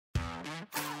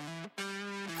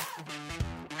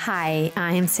Hi,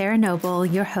 I'm Sarah Noble,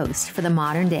 your host for the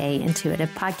Modern Day Intuitive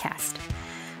Podcast.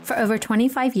 For over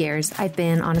 25 years, I've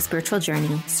been on a spiritual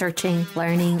journey, searching,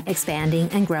 learning, expanding,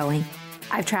 and growing.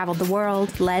 I've traveled the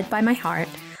world, led by my heart,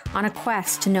 on a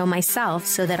quest to know myself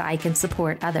so that I can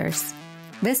support others.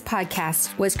 This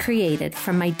podcast was created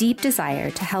from my deep desire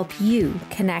to help you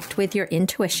connect with your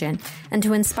intuition and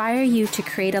to inspire you to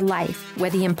create a life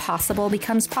where the impossible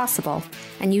becomes possible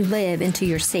and you live into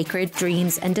your sacred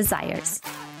dreams and desires.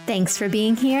 Thanks for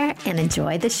being here and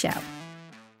enjoy the show.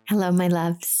 Hello, my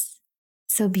loves.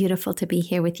 So beautiful to be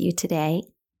here with you today.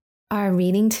 Our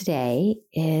reading today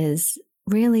is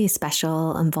really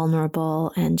special and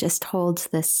vulnerable and just holds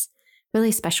this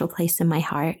really special place in my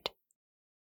heart.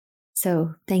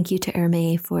 So thank you to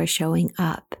Urmi for showing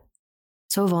up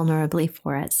so vulnerably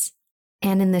for us.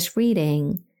 And in this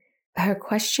reading, her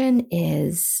question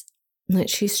is that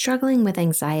she's struggling with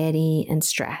anxiety and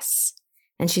stress,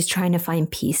 and she's trying to find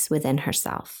peace within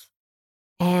herself.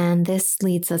 And this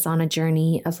leads us on a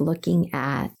journey of looking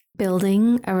at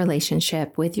building a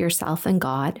relationship with yourself and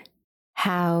God,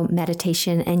 how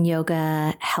meditation and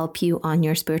yoga help you on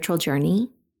your spiritual journey,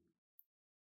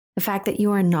 the fact that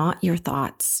you are not your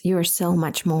thoughts. You are so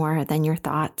much more than your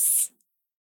thoughts.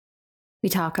 We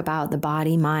talk about the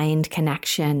body-mind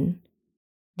connection,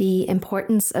 the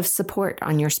importance of support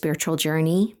on your spiritual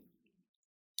journey,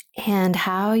 and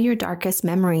how your darkest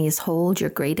memories hold your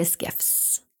greatest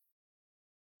gifts.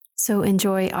 So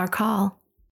enjoy our call.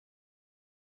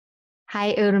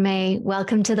 Hi, Urmi.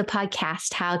 Welcome to the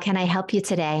podcast. How can I help you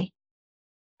today?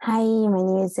 Hi, my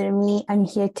name is Urmi. I'm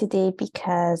here today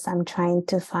because I'm trying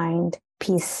to find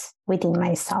peace within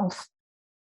myself.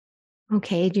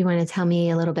 Okay, do you want to tell me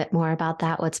a little bit more about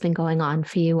that? What's been going on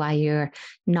for you while you're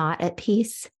not at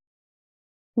peace?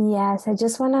 Yes, I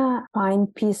just want to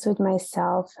find peace with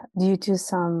myself due to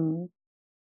some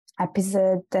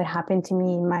episode that happened to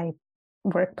me in my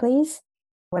workplace,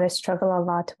 where I struggle a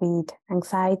lot with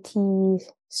anxiety,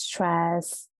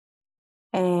 stress,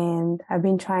 and I've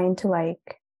been trying to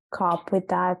cope with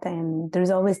that. And there's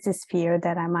always this fear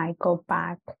that I might go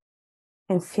back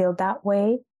and feel that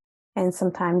way. And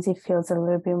sometimes it feels like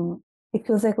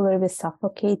a little bit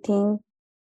suffocating.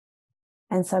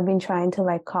 And so I've been trying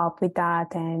to cope with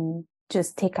that and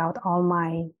just take out all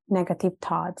my negative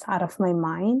thoughts out of my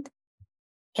mind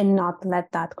and not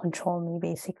let that control me,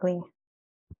 basically.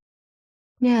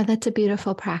 Yeah, that's a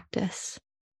beautiful practice.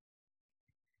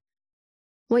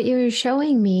 What you're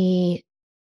showing me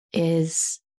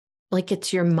is like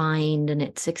it's your mind and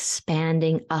it's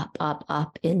expanding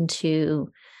up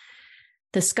into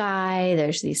the sky.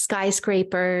 There's these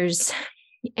skyscrapers.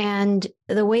 And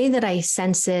the way that I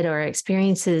sense it or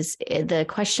experience is the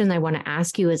question I want to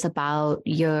ask you is about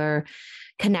your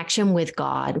connection with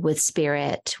God, with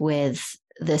spirit, with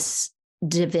this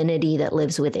divinity that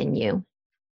lives within you.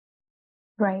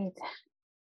 Right.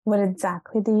 What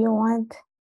exactly do you want?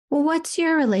 Well, what's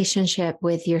your relationship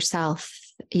with yourself,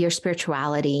 your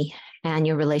spirituality, and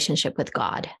your relationship with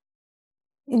God?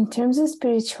 In terms of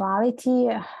spirituality,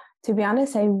 to be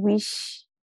honest, I wish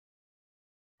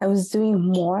I was doing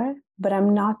more, but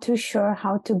I'm not too sure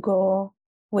how to go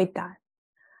with that.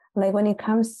 When it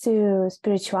comes to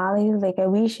spirituality, I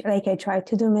wish I tried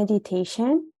to do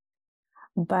meditation,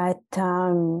 but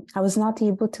I was not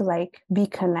able to be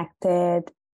connected.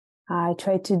 I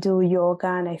tried to do yoga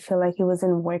and I feel like it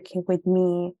wasn't working with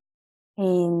me.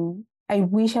 And I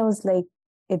wish I was a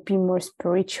bit more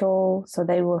spiritual so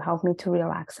that it will help me to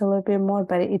relax a little bit more,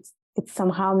 but it's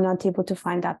somehow I'm not able to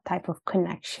find that type of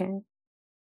connection.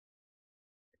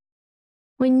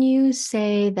 When you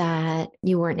say that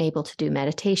you weren't able to do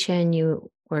meditation,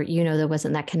 there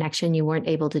wasn't that connection, you weren't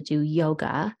able to do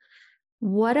yoga,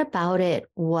 what about it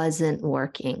wasn't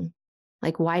working?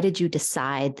 Why did you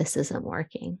decide this isn't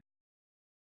working?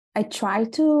 I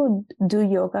tried to do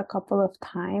yoga a couple of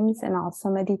times and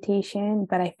also meditation,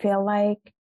 but I feel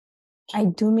like I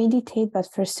do meditate,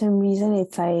 but for some reason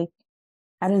it's I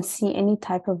don't see any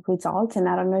type of results. And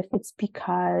I don't know if it's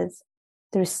because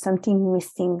there's something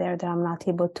missing there that I'm not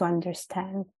able to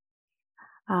understand.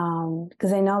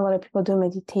 Because I know a lot of people do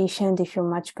meditation, they feel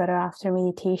much better after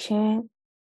meditation,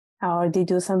 or they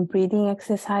do some breathing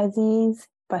exercises.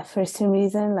 But for some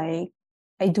reason,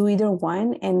 I do either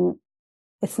one and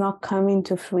it's not coming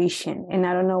to fruition. And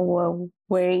I don't know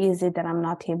where is it that I'm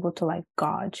not able to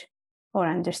gauge or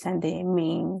understand the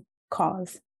main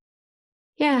cause.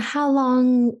 Yeah. How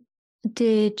long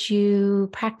did you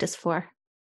practice for?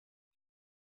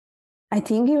 I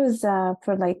think it was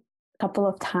for a couple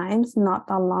of times, not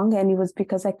that long. And it was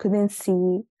because I couldn't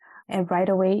see right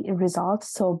away results.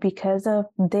 So because of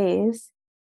this,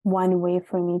 one way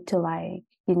for me to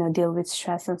deal with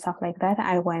stress and stuff like that,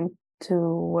 I went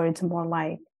towards more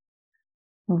like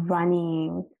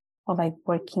running or like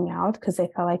working out, because I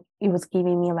felt like it was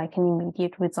giving me like an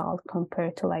immediate result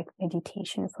compared to like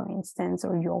meditation, for instance,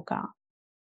 or yoga.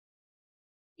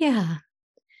 Yeah.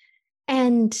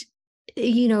 And,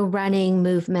 running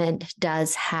movement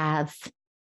does have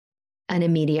an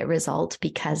immediate result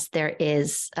because there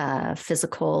is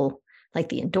physical, like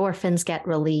the endorphins get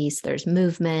released, there's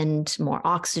movement, more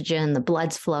oxygen, the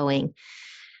blood's flowing.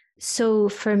 So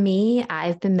for me,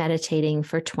 I've been meditating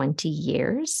for 20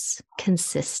 years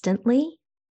consistently.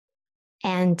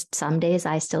 And some days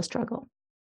I still struggle.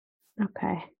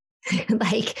 Okay.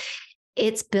 Like,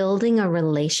 it's building a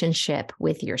relationship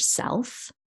with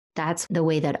yourself. That's the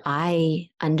way that I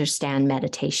understand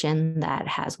meditation that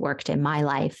has worked in my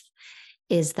life,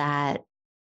 is that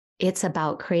it's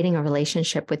about creating a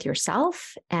relationship with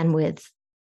yourself and with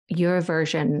your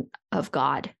version of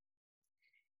God.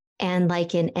 And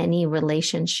like in any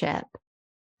relationship,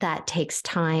 that takes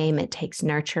time, it takes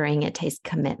nurturing, it takes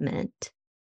commitment.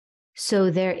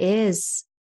 So there is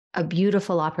a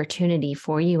beautiful opportunity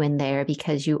for you in there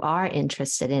because you are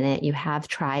interested in it. You have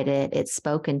tried it. It's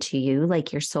spoken to you.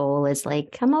 Like your soul is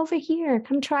like, come over here,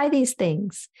 come try these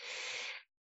things.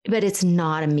 But it's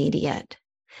not immediate.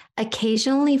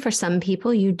 Occasionally, for some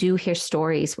people, you do hear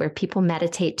stories where people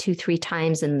meditate 2-3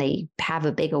 times and they have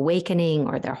a big awakening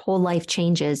or their whole life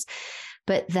changes.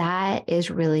 But that is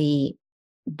really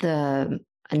the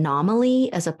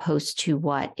anomaly as opposed to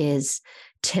what is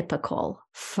typical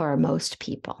for most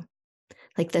people.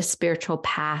 Like the spiritual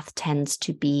path tends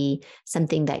to be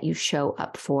something that you show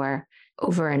up for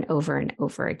over and over and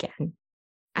over again.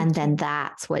 And then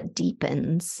that's what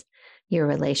deepens your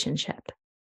relationship.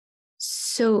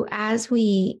 So as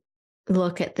we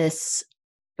look at this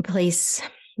place,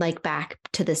 like back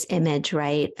to this image,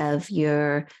 right, of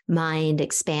your mind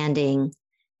expanding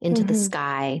into the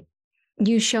sky,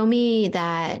 you show me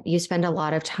that you spend a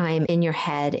lot of time in your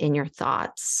head, in your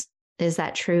thoughts. Is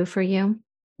that true for you?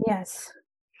 Yes,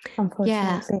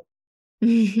 unfortunately.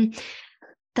 Yeah.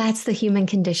 That's the human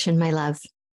condition, my love.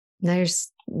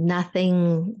 There's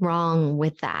nothing wrong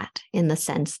with that in the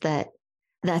sense that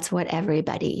that's what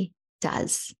everybody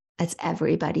does. It's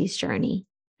everybody's journey.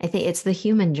 I think it's the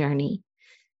human journey,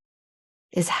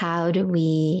 is how do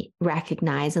we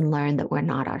recognize and learn that we're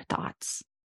not our thoughts?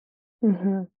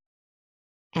 Mm-hmm.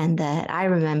 And that I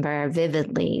remember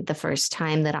vividly the first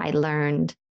time that I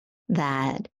learned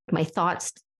that my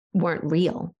thoughts weren't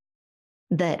real,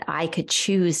 that I could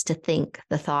choose to think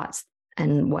the thoughts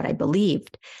and what I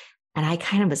believed. And I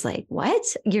kind of was like, what?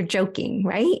 You're joking,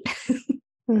 right?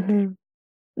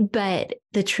 But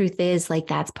the truth is, like,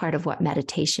 that's part of what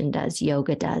meditation does,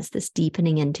 yoga does, this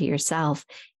deepening into yourself.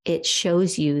 It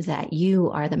shows you that you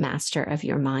are the master of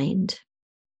your mind.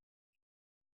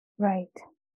 Right.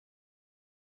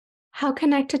 How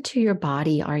connected to your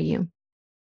body are you?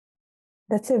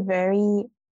 That's a very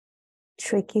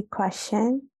tricky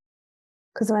question.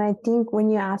 Because when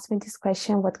you ask me this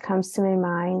question, what comes to my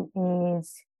mind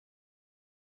is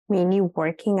mainly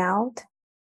working out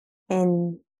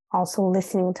and also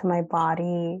listening to my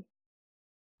body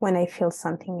when I feel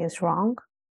something is wrong.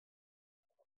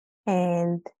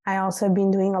 And I also have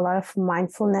been doing a lot of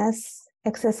mindfulness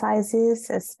exercises,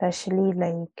 especially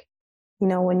like,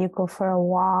 when you go for a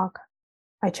walk,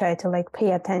 I try to like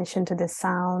pay attention to the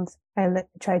sounds. I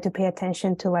try to pay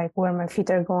attention to like where my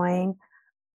feet are going.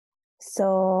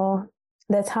 So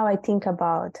that's how I think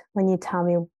about when you tell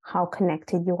me how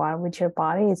connected you are with your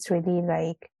body. It's really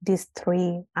like these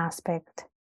 3 aspects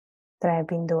that I've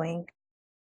been doing.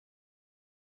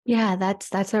 Yeah,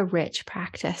 that's a rich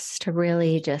practice to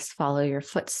really just follow your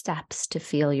footsteps, to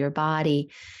feel your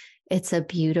body. It's a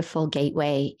beautiful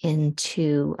gateway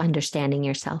into understanding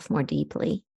yourself more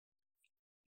deeply.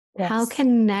 Yes. How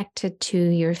connected to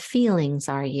your feelings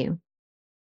are you?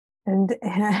 And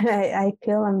I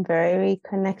feel I'm very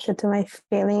connected to my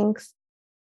feelings,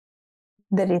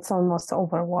 that it's almost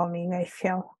overwhelming, I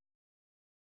feel.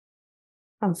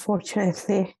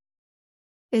 Unfortunately.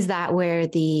 Is that where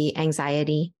the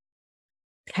anxiety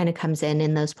kind of comes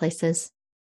in those places?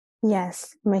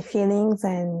 Yes, my feelings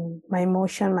and my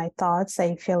emotion, my thoughts,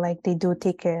 I feel like they do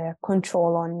take a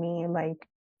control on me. Like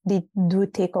they do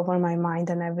take over my mind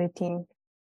and everything.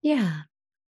 Yeah,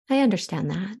 I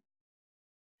understand that.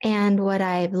 And what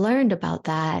I've learned about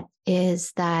that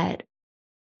is that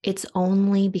it's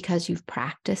only because you've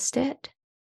practiced it.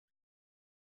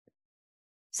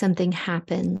 Something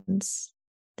happens.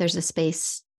 There's a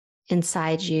space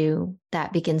inside you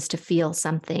that begins to feel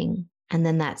something. And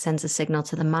then that sends a signal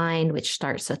to the mind, which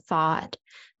starts a thought,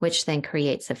 which then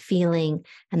creates a feeling.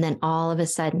 And then all of a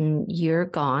sudden you're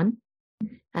gone.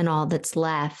 And all that's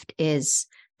left is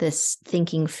this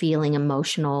thinking, feeling,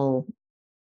 emotional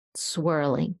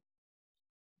swirling.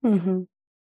 Mm-hmm.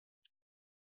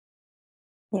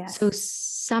 Yes. So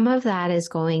some of that is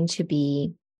going to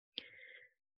be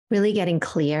really getting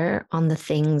clear on the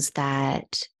things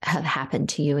that have happened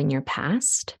to you in your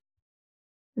past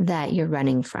that you're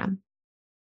running from.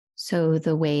 So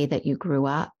the way that you grew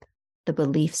up, the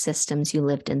belief systems you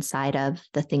lived inside of,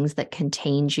 the things that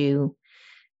contained you,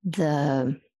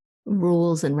 the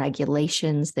rules and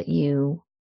regulations that you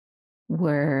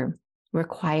were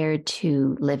required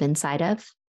to live inside of.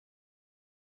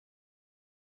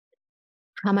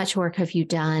 How much work have you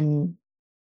done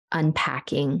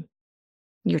unpacking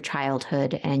your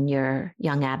childhood and your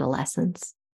young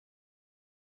adolescence?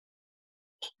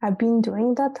 I've been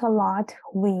doing that a lot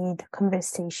with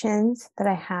conversations that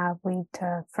I have with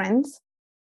friends.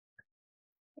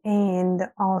 And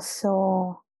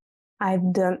also,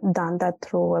 I've done that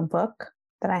through a book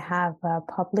that I have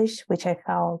published, which I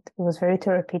felt it was very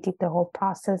therapeutic, the whole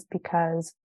process,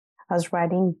 because I was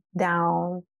writing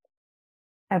down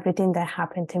everything that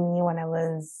happened to me when I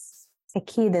was a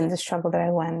kid and the struggle that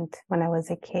I went when I was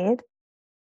a kid.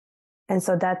 And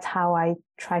so that's how I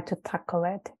try to tackle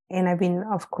it. And I've been,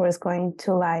 of course, going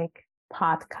to like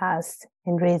podcasts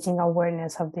and raising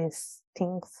awareness of these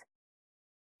things.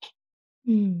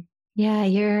 Yeah,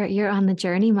 you're on the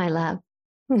journey, my love.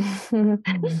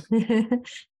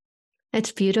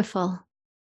 It's beautiful.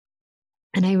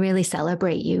 And I really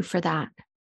celebrate you for that.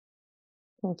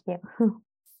 Thank you.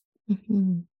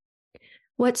 Mm-hmm.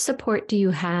 What support do you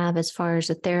have as far as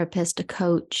a therapist, a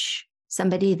coach,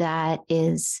 somebody that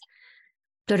is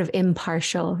sort of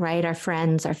impartial, right? Our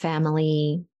friends, our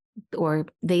family, or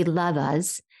they love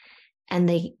us and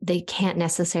they can't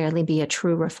necessarily be a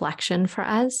true reflection for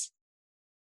us.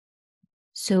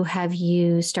 So have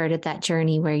you started that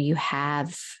journey where you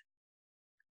have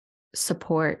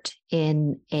support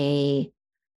in a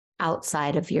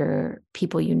outside of your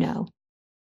people you know?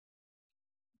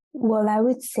 Well, I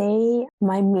would say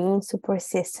my main support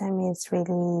system is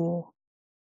really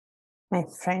my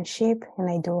friendship. And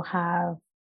I do have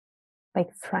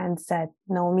like friends that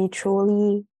know me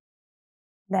truly,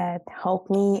 that help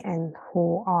me and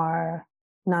who are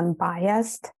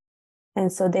non-biased.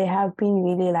 And so they have been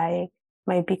really like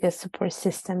my biggest support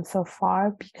system so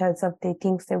far because of the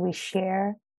things that we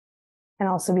share and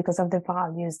also because of the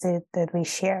values that we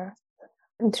share.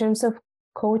 In terms of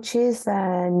coaches,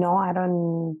 no, I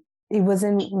don't, it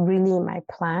wasn't really in my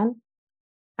plan.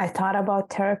 I thought about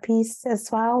therapies as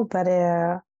well, but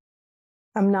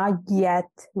I'm not yet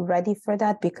ready for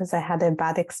that because I had a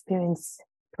bad experience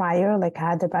prior. Like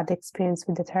I had a bad experience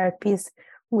with the therapist,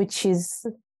 which is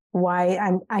why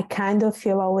I kind of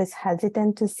feel always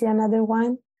hesitant to see another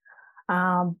one.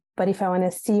 But if I want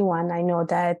to see one, I know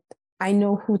that I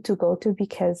know who to go to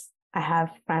because I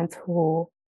have friends who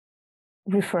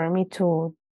refer me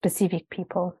to specific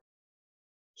people.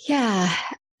 Yeah.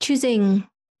 Choosing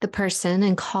the person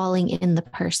and calling in the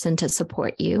person to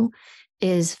support you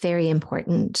is very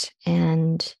important.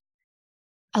 And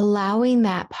allowing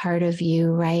that part of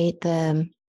you, right?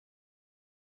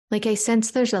 Like I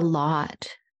sense there's a lot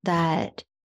that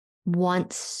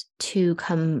wants to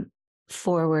come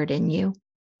forward in you.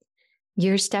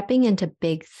 You're stepping into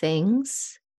big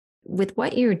things with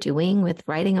what you're doing with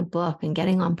writing a book and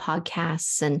getting on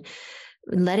podcasts and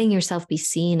letting yourself be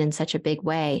seen in such a big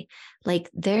way. Like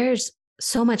there's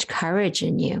so much courage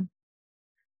in you,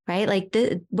 right? Like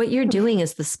what you're doing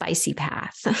is the spicy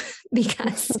path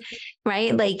because,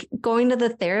 right? Like going to the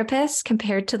therapist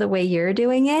compared to the way you're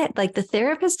doing it, like the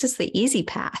therapist is the easy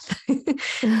path.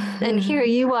 And here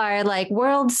you are like,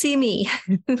 world, see me.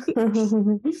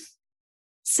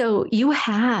 So you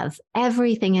have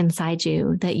everything inside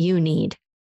you that you need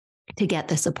to get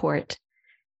the support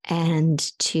and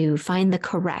to find the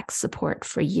correct support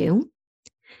for you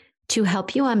to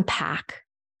help you unpack.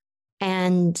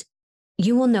 And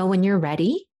you will know when you're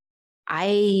ready.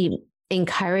 I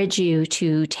encourage you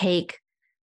to take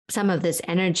some of this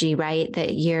energy, right,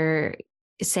 that you're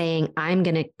saying, I'm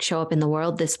going to show up in the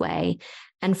world this way,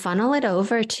 and funnel it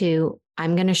over to,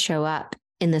 I'm going to show up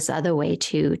in this other way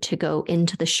too, to go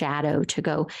into the shadow, to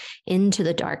go into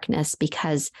the darkness,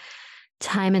 because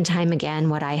time and time again,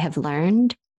 what I have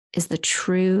learned is the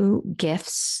true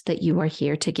gifts that you are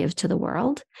here to give to the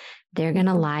world, they're going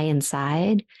to lie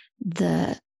inside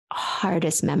the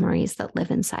hardest memories that live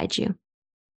inside you.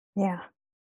 Yeah.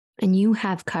 And you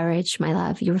have courage, my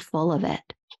love. You're full of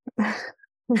it.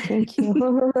 Thank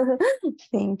you.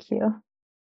 Thank you.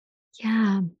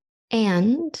 Yeah.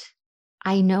 And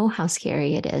I know how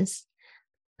scary it is.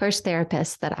 First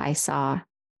therapist that I saw,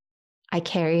 I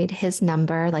carried his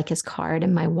number, like his card,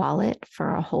 in my wallet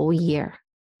for a whole year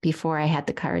before I had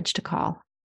the courage to call.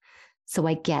 So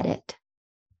I get it.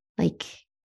 Like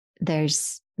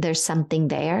there's something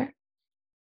there.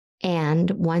 And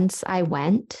once I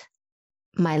went,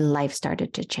 my life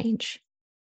started to change.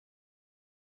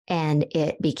 And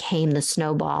it became the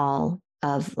snowball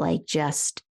of like,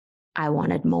 just, I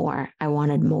wanted more. I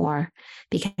wanted more,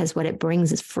 because what it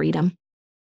brings is freedom.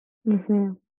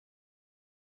 Mm-hmm.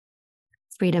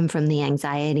 Freedom from the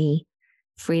anxiety,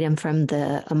 freedom from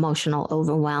the emotional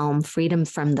overwhelm, freedom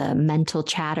from the mental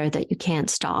chatter that you can't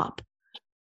stop.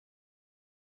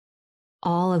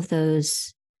 All of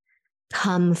those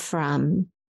come from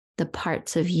the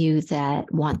parts of you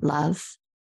that want love.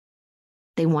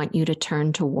 They want you to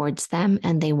turn towards them,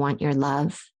 and they want your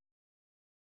love.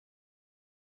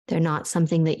 They're not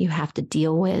something that you have to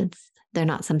deal with. They're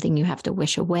not something you have to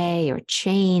wish away or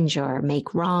change or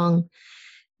make wrong.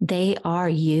 They are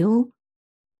you.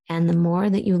 And the more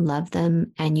that you love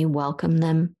them and you welcome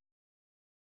them,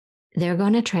 they're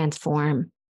going to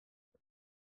transform.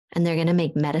 And they're going to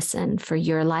make medicine for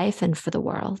your life and for the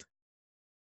world.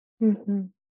 Mm-hmm.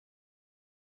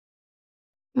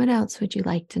 What else would you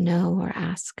like to know or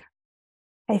ask?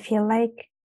 I feel like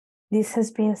this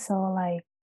has been so like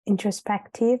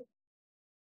introspective.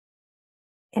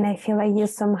 And I feel like you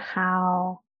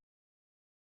somehow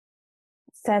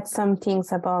said some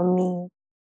things about me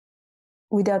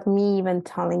without me even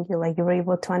telling you. Like you were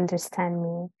able to understand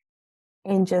me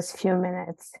in just a few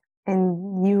minutes.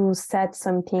 And you said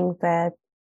some things that,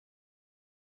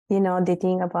 the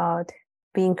thing about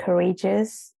being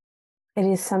courageous, it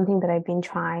is something that I've been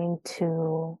trying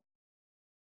to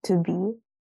be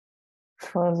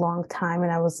for a long time,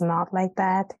 and I was not like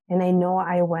that. And I know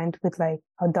I went with like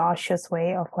audacious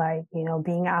way of like,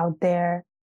 being out there,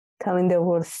 telling the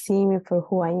world, see me for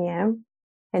who I am.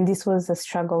 And this was a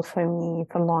struggle for me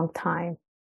for a long time.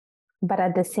 But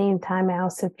at the same time, I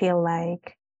also feel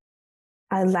like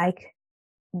I like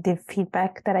the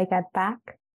feedback that I get back,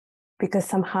 because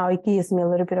somehow it gives me a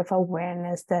little bit of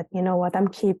awareness that, I'm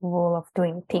capable of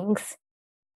doing things.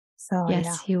 So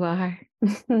yes, you are.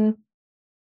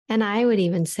 And I would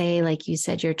even say, like you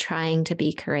said, you're trying to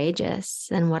be courageous.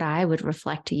 And what I would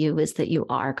reflect to you is that you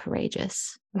are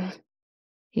courageous.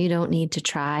 You don't need to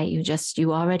try. You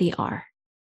already are.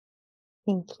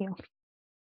 Thank you.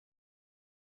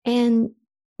 And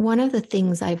one of the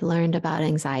things I've learned about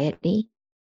anxiety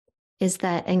is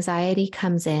that anxiety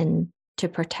comes in to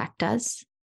protect us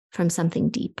from something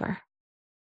deeper.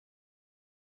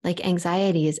 Like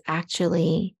anxiety is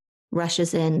actually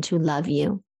rushes in to love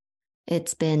you.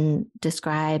 It's been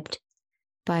described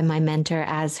by my mentor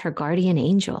as her guardian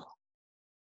angel,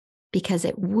 because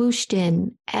it whooshed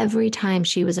in every time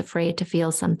she was afraid to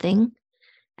feel something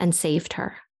and saved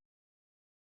her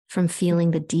from feeling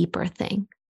the deeper thing.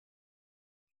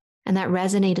 And that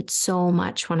resonated so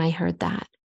much when I heard that,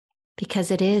 because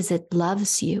it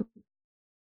loves you.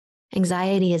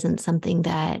 Anxiety isn't something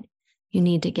that you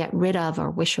need to get rid of or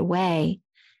wish away.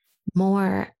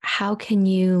 More, how can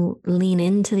you lean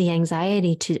into the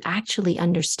anxiety to actually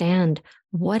understand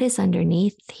what is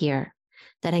underneath here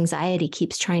that anxiety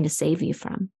keeps trying to save you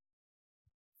from?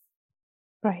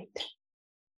 Right.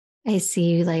 I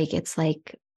see you like, it's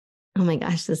like, oh my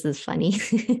gosh, this is funny.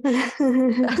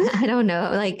 I don't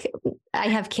know. Like I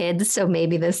have kids, so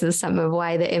maybe this is some of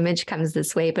why the image comes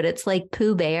this way, but it's like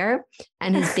Pooh Bear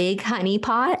and his big honey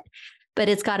pot, but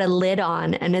it's got a lid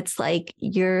on, and it's like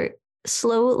you're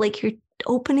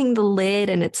opening the lid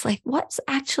and it's like, what's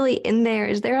actually in there?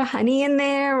 Is there a honey in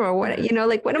there? Or what,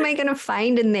 like, what am I going to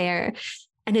find in there?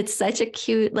 And it's such a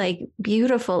cute, like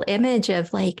beautiful image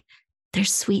of like,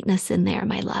 there's sweetness in there,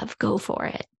 my love, go for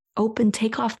it. Open,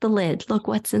 take off the lid. Look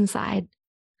what's inside.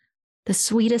 The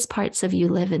sweetest parts of you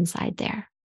live inside there.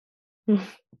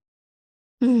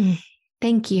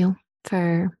 Thank you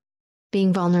for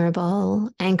being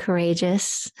vulnerable and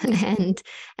courageous and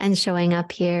showing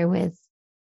up here with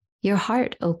your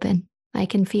heart open. I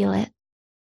can feel it.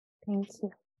 Thank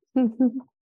you.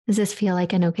 Does this feel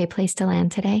like an okay place to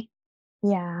land today?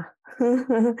 Yeah,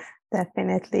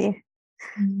 definitely.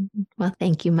 Well,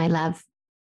 thank you, my love.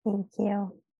 Thank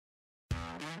you.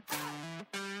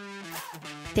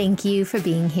 Thank you for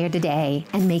being here today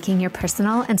and making your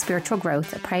personal and spiritual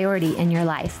growth a priority in your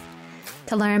life.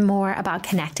 To learn more about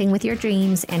connecting with your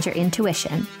dreams and your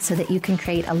intuition so that you can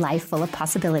create a life full of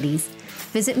possibilities,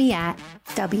 visit me at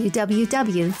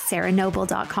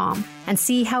www.sarahnoble.com and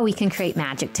see how we can create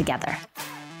magic together.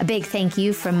 A big thank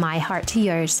you from my heart to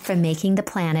yours for making the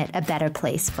planet a better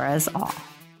place for us all.